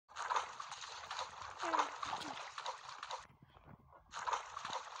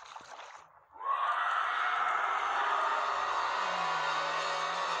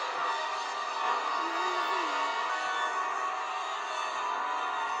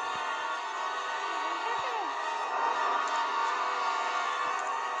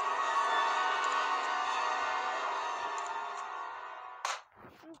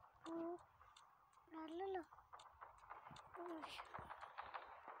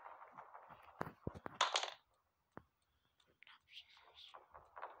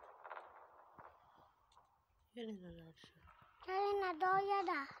Yun na lang siya. Sali na doya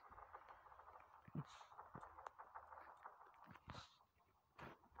da.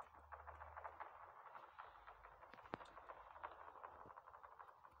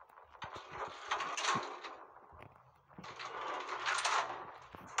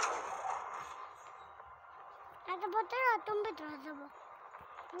 Ada betul atau betul apa?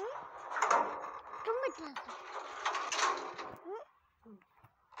 Tuh betul.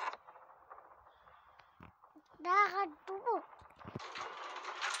 Dah tubuh.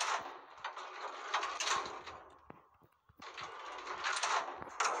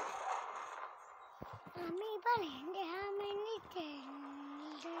 Kami balende, kami ni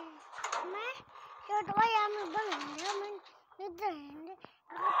tende. मैं जो दवाई हमें balende, हमें ni tende.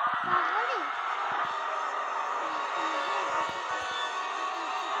 Pagali.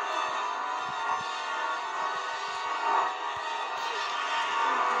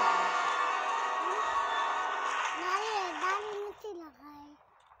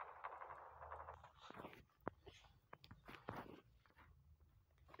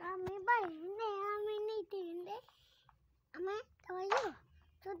 Kami balende, kami ni tende. Ame, tawayo.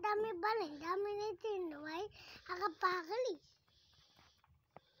 So kami balende, kami ni tende. Why? Aga pagali.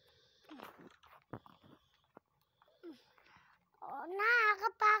 Oh, na aga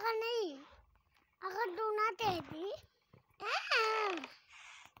pagal nahi. Aga duna tedi.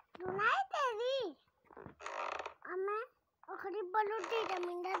 Duna tedi. Ame, akhri baluti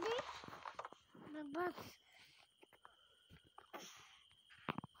jaminda di. Bas.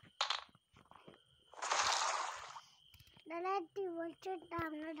 Dalati bolche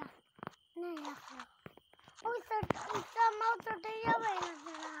damna da. Nahi rakha. Usa mau to ya vena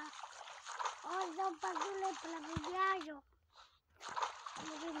jara. और जब पगले पलक गया जो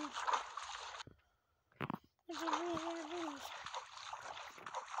मुझे नीचे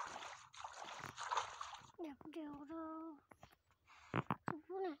देखो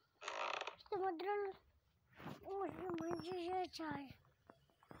सुने समुद्र मुझे ये चाहिए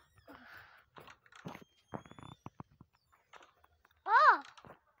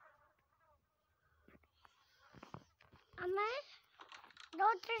हमें दो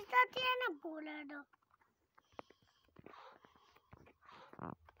त्रिस्ता है ना बोला दो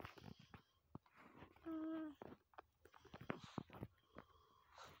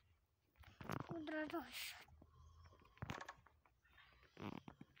उधर दोष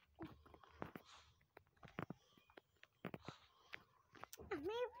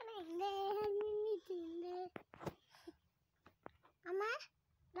हमें बनेंगे हमें चीज़े हमें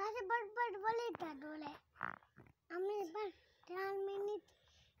रात बड़ वाले था डोले हमें बस ध्यान में नहीं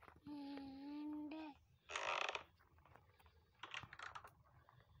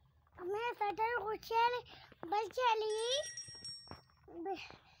हमें सटर कुछ बल चली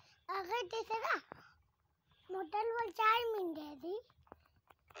अगर जैसे ना मोटर वाल 4 मिनट थी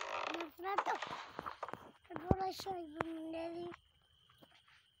दूसरा तो थोड़ा शाही मिनट थी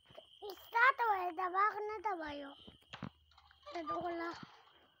इसका तो है दबाग ना दबायो तो बोला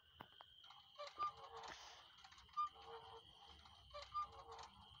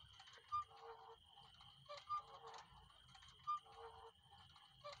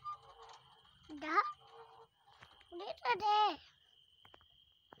दा उन्हें तो दे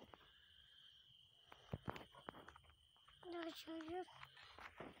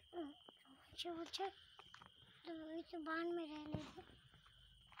अच्छा तो इस बांध में रह लेते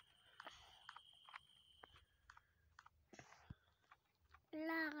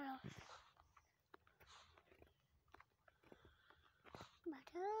लाग लो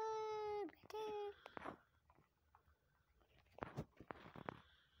बैठे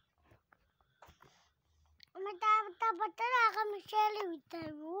मैं तब बता रहा मिशेल हुई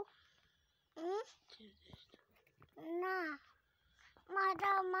वो ना माता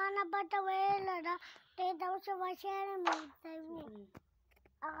माना बता वेला ते दो से वशेल में हुई वो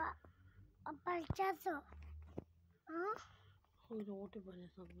अब 500 हाँ कोई रोटी बने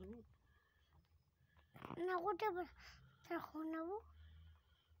सब लोग ना रोटी बन रखो ना वो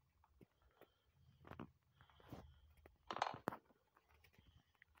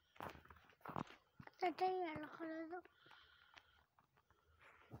Saya kalau tu,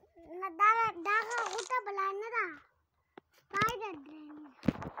 daga kita belanja dah, spider drain.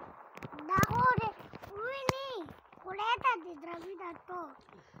 Daga orang, ini, kuliah tadi drabi dah tu.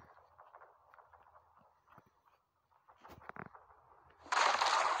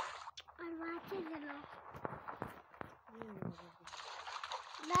 Arwah dulu.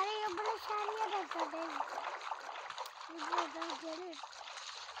 Dari yang boleh syariah dah tadi. Ibu dah jadi.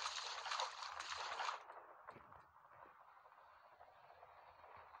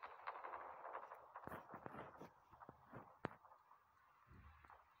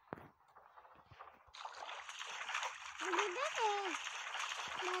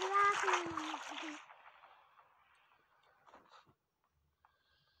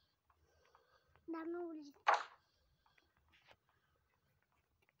 Dame un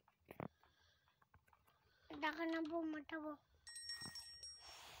Dah nampak mata bo.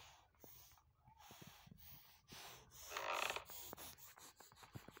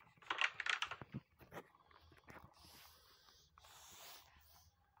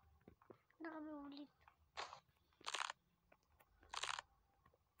 Dah boleh.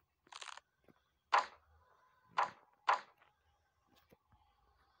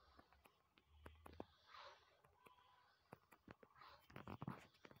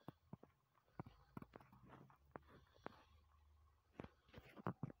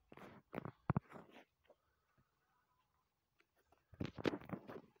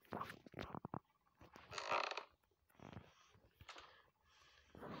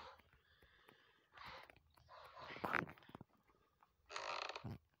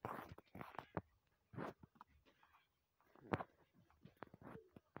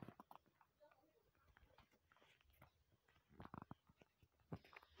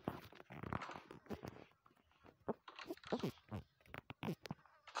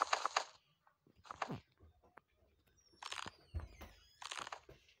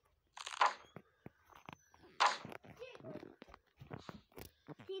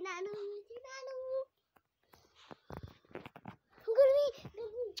 Tinanu. Gurvi.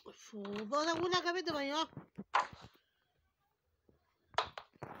 Sudah dah guna kami tu banyak.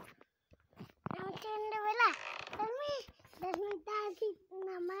 Macam ni bela. Tapi dah minta si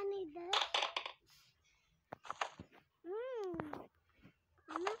nama ni dah.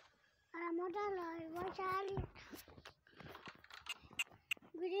 Ada modal lah. Macam ni.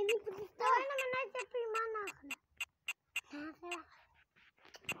 Begini pun tahu mana tapi mana kan?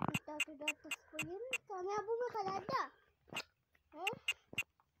 Kita sudah tersekolah. Kami abu makan ada.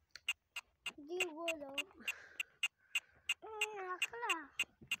 Di bola. Naklah.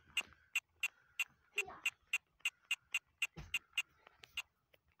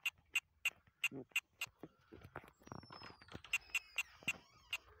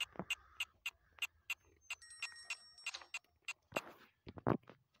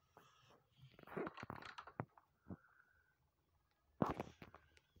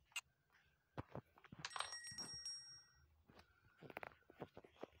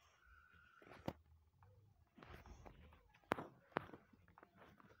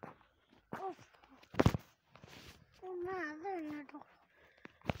 Nada.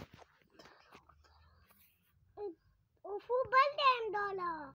 Ufo $10.